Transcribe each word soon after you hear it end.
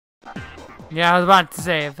Yeah, I was about to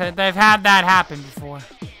say, they've had that happen before.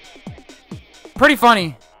 Pretty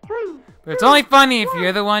funny. But it's only funny if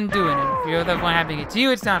you're the one doing it. If you're the one happening it to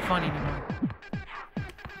you, it's not funny anymore.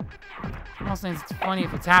 Most things it's funny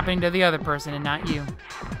if it's happening to the other person and not you.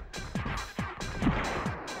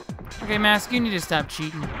 Okay, Mask, you need to stop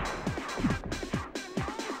cheating.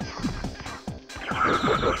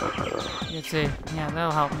 Let's see. Yeah,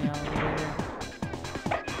 that'll help me out a little bit here.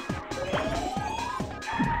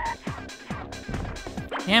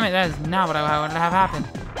 Damn it, that is not what I wanted to have happen.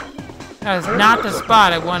 That is not the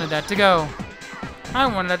spot I wanted that to go. I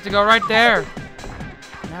wanted that to go right there.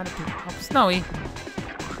 Now to help Snowy.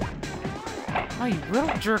 Oh, you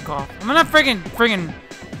little jerk off. I'm gonna friggin'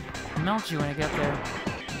 melt you when I get there.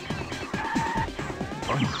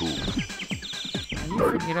 You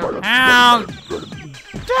freaking out. Ow!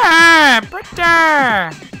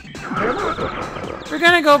 There! If you're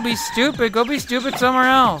gonna go be stupid somewhere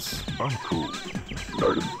else.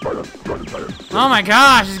 Oh my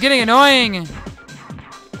gosh, it's getting annoying.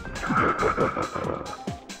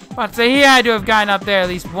 I'd say he had to have gotten up there at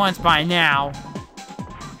least once by now.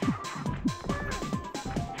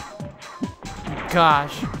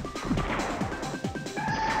 Gosh.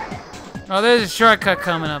 Oh, there's a shortcut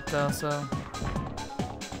coming up though, so.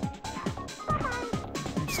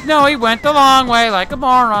 No, he went the long way like a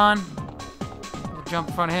moron. I'll jump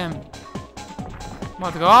in front of him. I'm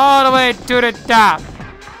about to go all the way to the top.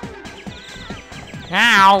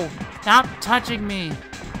 Ow! Stop touching me.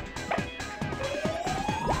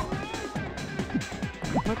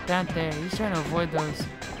 Put that there. He's trying to avoid those.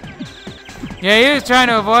 Yeah, he was trying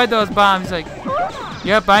to avoid those bombs. He's like,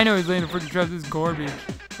 yep, I know he's laying a freaking trap. This is garbage.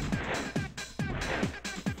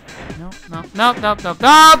 Nope. Oh,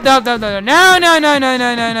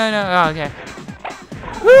 okay.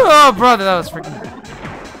 Woo, oh, brother, that was freaking.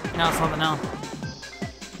 That was something else.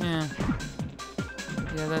 Yeah.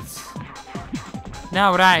 Yeah, that's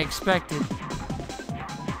not what I expected.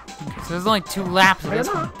 So there's only 2 laps of this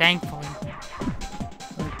one, thankfully.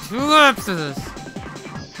 Only 2 laps of this.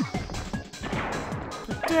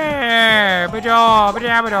 There,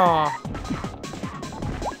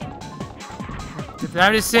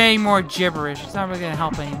 I'm just saying more gibberish. It's not really gonna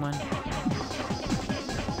help anyone.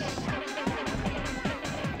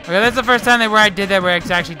 Okay, that's the first time where I did that where it's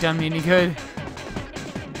actually done me any good.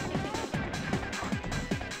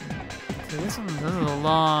 So this is a little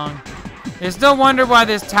long. It's no wonder why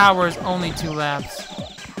this tower is only 2 laps.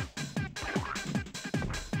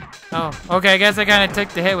 Oh, okay, I guess I kind of took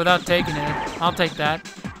the hit without taking it. I'll take that.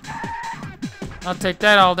 I'll take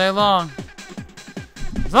that all day long.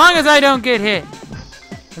 As long as I don't get hit.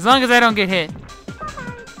 As long as I don't get hit.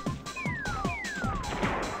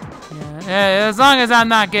 Yeah, as long as I'm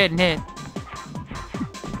not getting hit.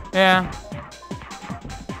 Yeah.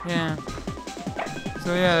 Yeah.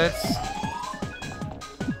 So yeah, that's...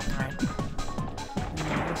 Alright.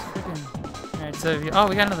 Yeah, that's freaking... Alright, so... Oh,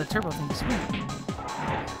 we got another turbo thing. Sweet.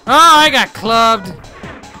 Oh, I got clubbed.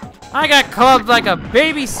 I got clubbed like a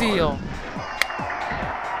baby seal.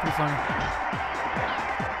 Pretty funny.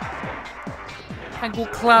 I go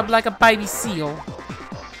clubbed like a baby seal.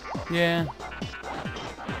 Yeah.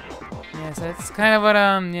 Yeah, so that's kind of what,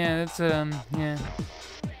 yeah, that's, yeah.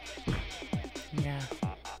 Yeah.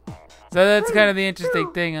 So that's kind of the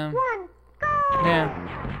interesting thing, yeah.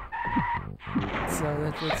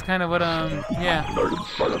 So that's kind of what, yeah.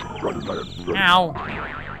 Ow.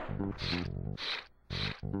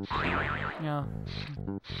 Yeah.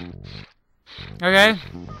 Okay.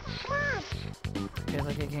 Okay,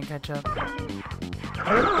 like I can't catch up.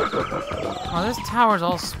 Oh, this tower's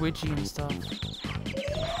all switchy and stuff.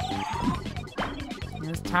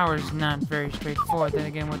 This tower's not very straightforward. Then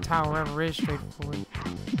again, what tower ever is straightforward?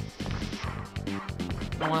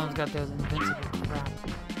 One of them's got those invincible crap.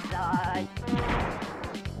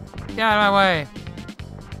 Get out of my way!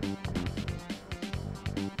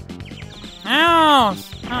 Ow!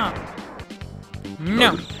 Oh.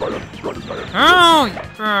 No! Oh!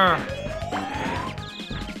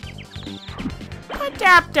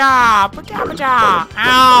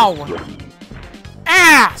 Ow!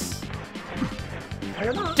 Ass! I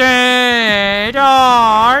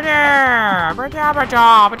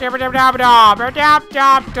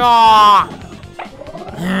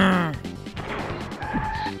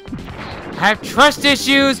have trust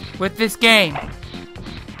issues with this game.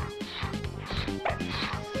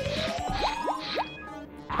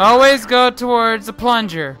 Always go towards the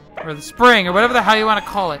plunger, or the spring, or whatever the hell you want to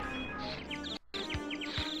call it.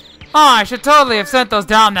 Oh, I should totally have sent those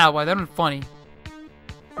down that way. That would be funny.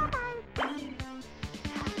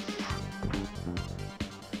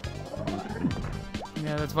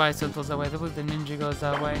 Yeah, that's why it still goes that way. I believe the ninja goes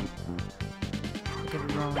that way. I could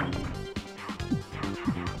be wrong.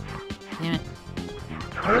 Damn it.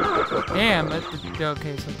 Damn, that did,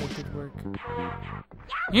 okay, so that did work.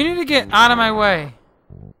 You need to get out of my way.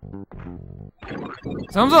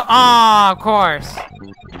 Someone's of course.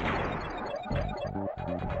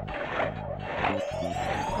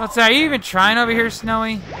 What's that? Are you even trying over here,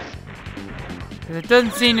 Snowy? Because it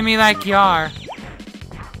doesn't seem to me like you are.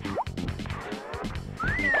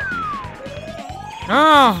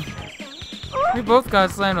 Oh! We both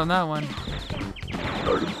got slammed on that one. You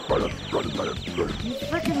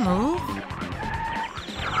freaking move?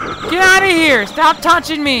 Get out of here! Stop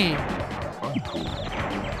touching me!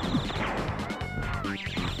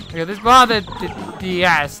 Okay, this ball,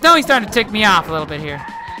 yeah, Snowy's starting to tick me off a little bit here.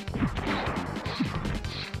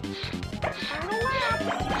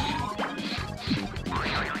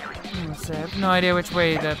 I have no idea which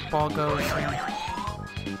way that ball goes.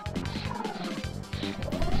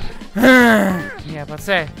 Yeah, but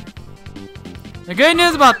say. The good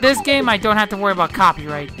news about this game, I don't have to worry about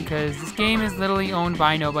copyright because this game is literally owned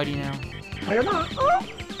by nobody now.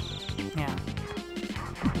 Yeah.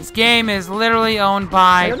 This game is literally owned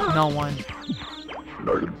by no one.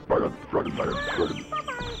 Could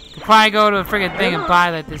probably go to a friggin' thing and buy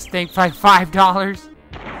like this thing for like $5.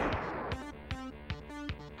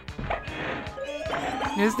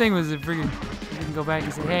 This thing was a friggin'. You can go back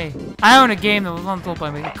and say, hey, I own a game that was on sold by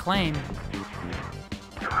Acclaim.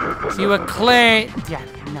 So you Acclaim. Yeah,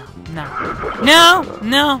 no.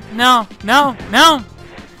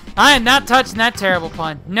 I am not touching that terrible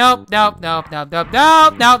pun. Nope. No.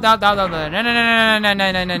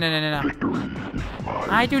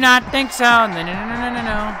 I do not think so. No.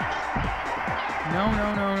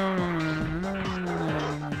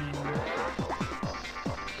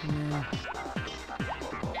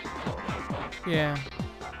 Yeah.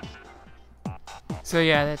 So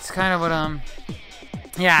yeah, that's kind of what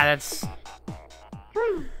yeah, that's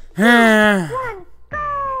fucking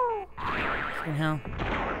hell.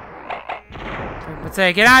 But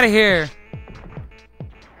say, get out of here.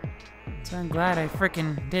 So I'm glad I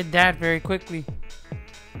freaking did that very quickly.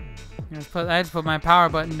 I just put my power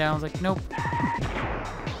button down. I was like, nope.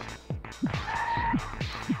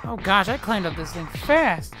 Oh gosh, I climbed up this thing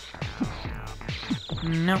fast.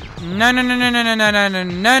 No.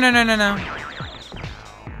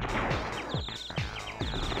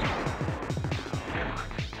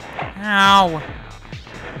 Ow.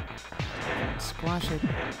 Squash it.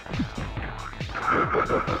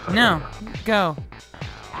 No. Go.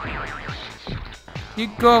 You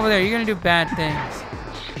go over there. You're gonna do bad things.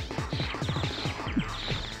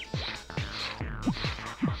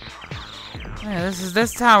 Yeah,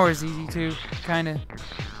 this tower's easy too, kinda.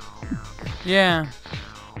 Yeah.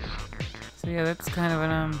 So yeah, that's kind of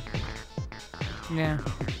an yeah.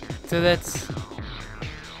 So that's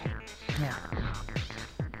yeah.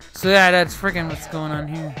 So yeah, that's freaking what's going on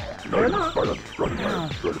here. No.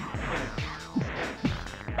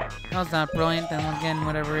 That was not brilliant. Then again,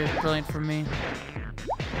 whatever is brilliant for me.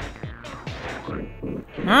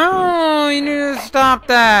 Oh, you need to stop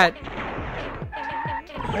that.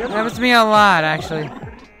 That happens to me a lot, actually.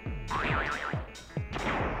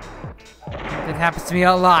 It happens to me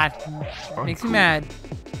a lot. It makes me mad.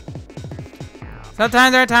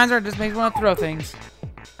 Sometimes there are times where it just makes me want to throw things.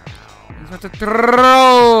 I just want to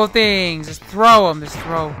throw things. Just throw them. Just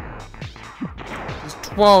throw. Just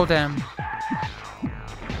throw them.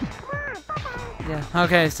 Yeah.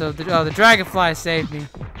 Okay. So the dragonfly saved me.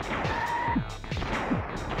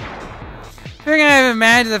 Freaking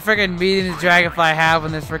imagine the freaking meeting the dragonfly have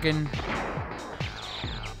when this freaking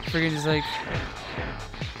just like.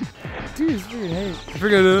 Dude, it's freaking hate.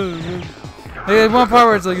 Freaking like one part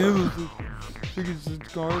where it's like, freaking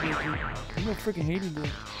just garbage. I'm not freaking hating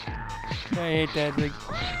that. I hate that. Like,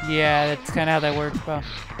 yeah, that's kind of how that works, bro.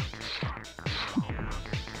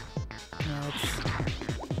 Yeah, that's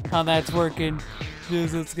how that's working.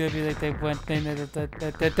 It's gonna be like that one thing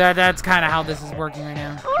that's kind of how this is working right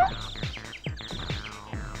now.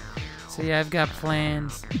 So yeah, I've got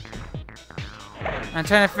plans. I'm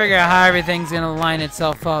trying to figure out how everything's gonna line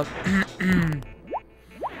itself up.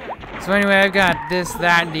 So anyway, I've got this,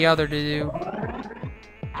 that, and the other to do.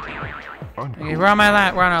 Okay, we're on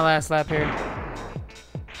our last lap here.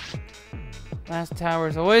 Last tower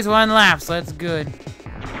is always one lap, so that's good.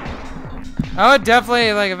 I would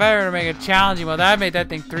definitely, like, if I were to make a challenging mode, I'd make that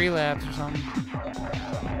thing 3 laps or something.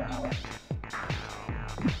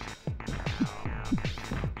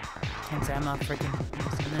 Can't say I'm not freaking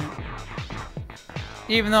missing that.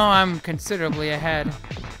 Even though I'm considerably ahead.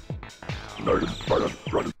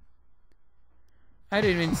 I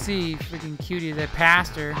didn't even see freaking Cutie that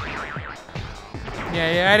passed her.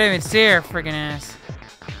 Yeah, I didn't even see her freaking ass.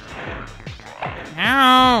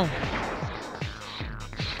 Ow!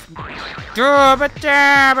 Jabba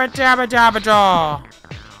jabba jabba jabba jaw.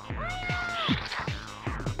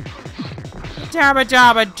 Jabba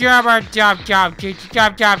jabba jabba job job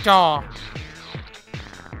job job jaw.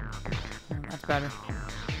 That's better.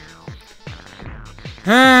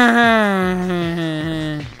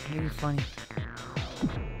 Really funny.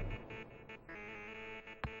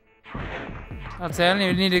 I'd say I don't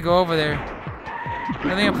even need to go over there.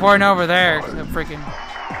 Nothing important over there except freaking.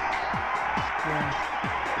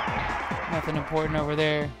 Yeah. Nothing important over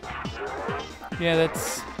there. Yeah,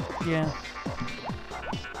 that's. Yeah.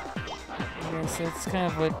 Yes, that's kind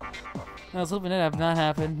of what I was hoping that have not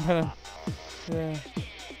happened, but yeah.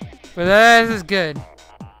 But this is good.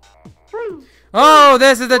 Oh,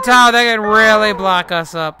 this is the tower that could really block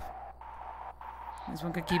us up. This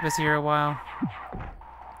one could keep us here a while.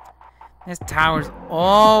 This tower's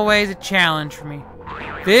always a challenge for me.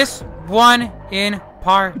 This one in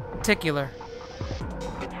particular.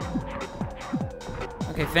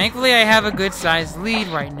 Okay, thankfully I have a good sized lead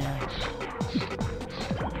right now.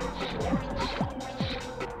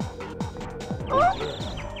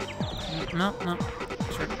 No.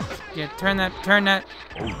 Sure. Yeah, turn that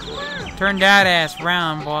ass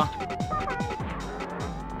round, boy.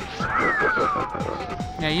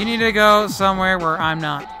 Yeah, you need to go somewhere where I'm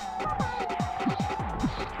not.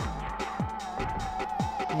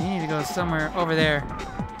 You need to go somewhere over there.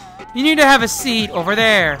 You need to have a seat over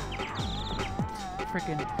there.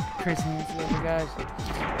 Freaking Chris Hansen, guys.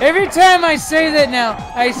 Every time I say that now,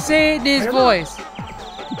 I say it in his voice.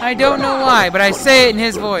 I don't know why, but I say it in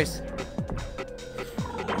his voice.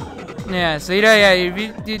 Yeah, so you know, yeah,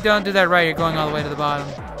 if you don't do that right, you're going all the way to the bottom.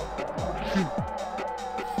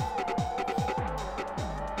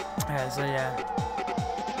 Yeah, so yeah.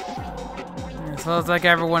 So it's like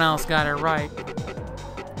everyone else got it right.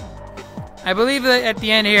 I believe that at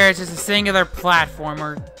the end here, it's just a singular platform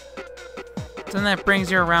or something that brings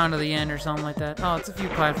you around to the end or something like that. Oh, it's a few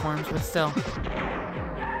platforms, but still.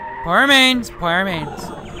 Point remains. Point remains.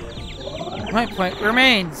 Point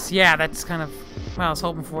remains. Yeah, that's kind of what I was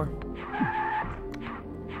hoping for.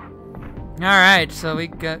 Alright, so we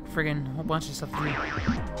got friggin' a whole bunch of stuff to do.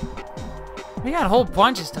 We got a whole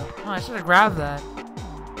bunch of stuff. Oh, I should have grabbed that.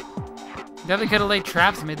 Definitely could have laid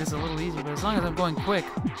traps and made this a little easier, but as long as I'm going quick.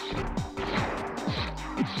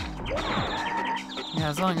 Yeah,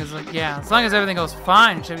 as long as everything goes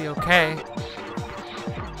fine, it should be okay.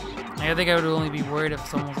 I think I would only be worried if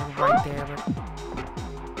someone was like right there, but.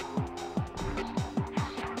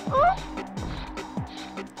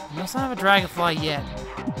 No sign of a dragonfly yet.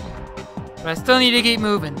 But I still need to keep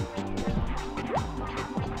moving.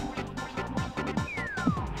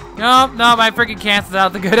 Nope, I freaking canceled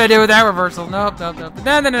out the good idea with that reversal. Nope. No.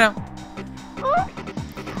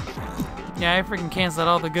 Yeah, I freaking canceled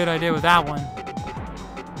out all the good idea with that one.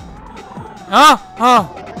 Oh!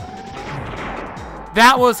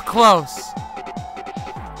 That was close.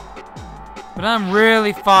 But I'm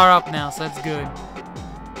really far up now, so that's good.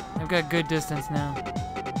 I've got good distance now.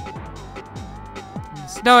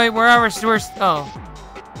 Snowy, wherever we're. Oh.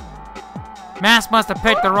 Mask must have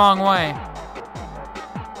picked the wrong way.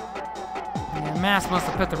 Yeah, Mask must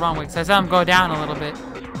have picked the wrong way, because I saw him go down a little bit.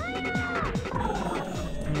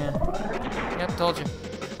 Yeah. Yep, told you.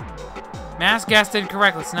 Mask guessed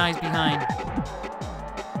incorrectly, so now he's behind.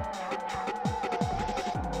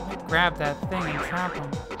 Grab that thing and trap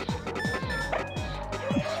him.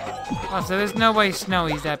 Oh, so there's no way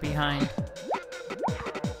Snowy's that behind.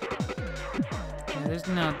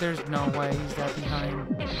 There's no way he's that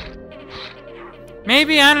behind.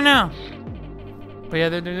 Maybe, I don't know. But yeah,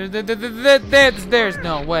 there's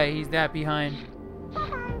no way he's that behind.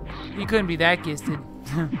 He couldn't be that gifted.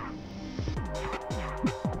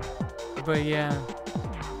 But yeah.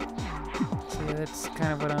 So yeah, that's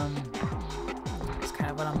kind of what I'm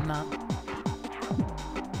not.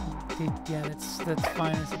 Yeah, that's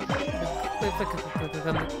fine.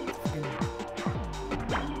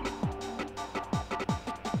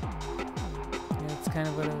 Kind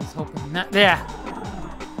of what I was hoping. Not there.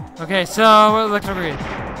 Okay, so it looks like we're good.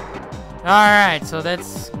 Alright, so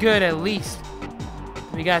that's good at least.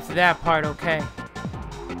 We got to that part okay.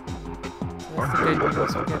 So that's the good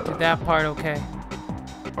news. We got to that part okay.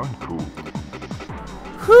 Uncool.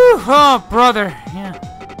 Whew, oh brother. Yeah.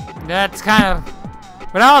 That's kind of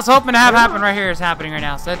what I was hoping to have happen right here is happening right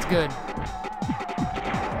now, so that's good.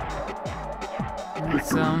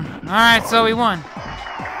 Alright, so we won.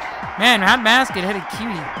 Man, that Mask get ahead of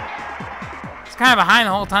Cutie. He's kind of behind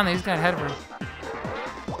the whole time that he's got ahead of her.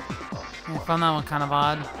 I found that one kind of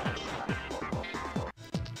odd.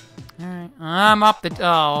 Alright, I'm up the...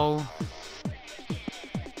 Oh.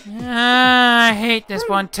 I hate this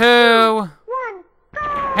one too.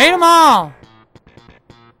 Hate them all.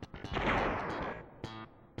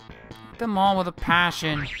 Hate them all with a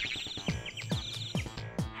passion.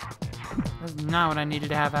 That's not what I needed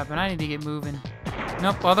to have happen. I need to get moving.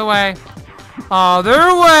 Nope, other way.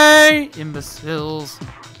 Other way! Imbeciles.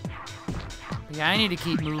 But yeah, I need to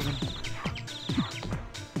keep moving.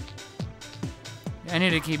 I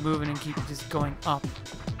need to keep moving and keep just going up.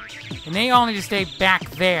 And they all need to stay back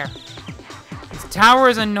there. This tower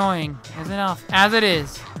is annoying. As it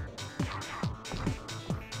is.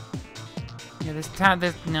 Yeah,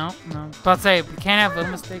 no. But I'll say, we can't have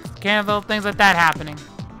little mistakes. We can't have little things like that happening.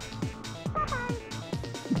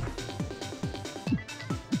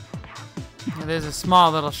 Yeah, there's a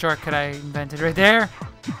small little shortcut I invented right there.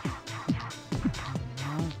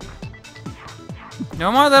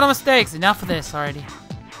 No more little mistakes. Enough of this already.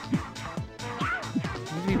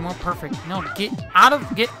 Need to be more perfect. No, get out of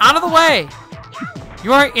the way.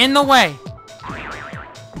 You are in the way.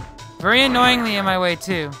 Very annoyingly in my way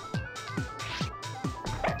too.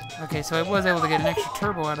 Okay, so I was able to get an extra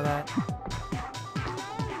turbo out of that.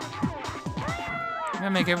 I'm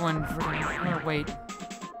gonna make everyone freaking wait.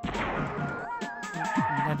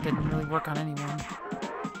 That didn't really work on anyone.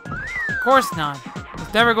 Of course not.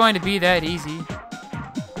 It's never going to be that easy.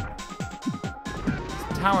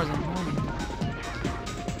 This tower's annoying.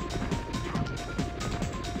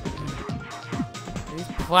 These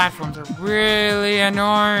platforms are really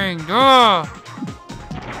annoying. Ugh.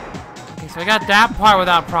 Okay, so I got that part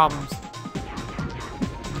without problems.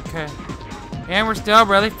 Okay. And we're still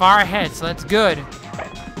really far ahead, so that's good.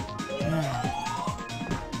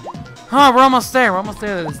 Oh, we're almost there. We're almost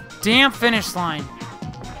there to this damn finish line.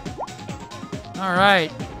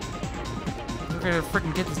 Alright. We're gonna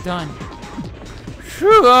freaking get this done.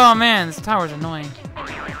 Whew, oh man, this tower's annoying.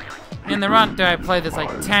 In the run through, I played this like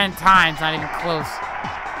 10 times, not even close.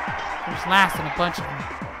 There's last in a bunch of them.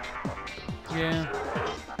 Yeah.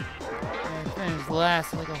 I finished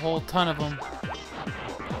last in like a whole ton of them.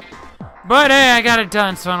 But hey, I got it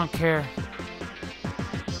done, so I don't care.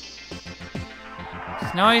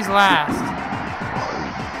 Snowy's last.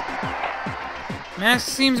 Max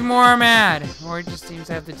seems more mad, or he just seems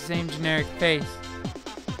to have the same generic face.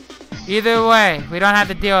 Either way, we don't have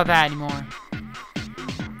to deal with that anymore.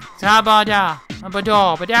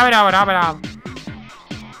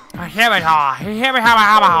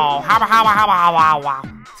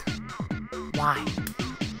 Why?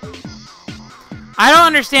 I don't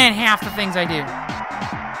understand half the things I do.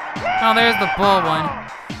 Oh, there's the bull one.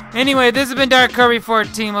 Anyway, this has been Dark Kirby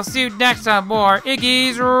 14. We'll see you next time. More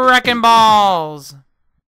Iggy's Wrecking Balls.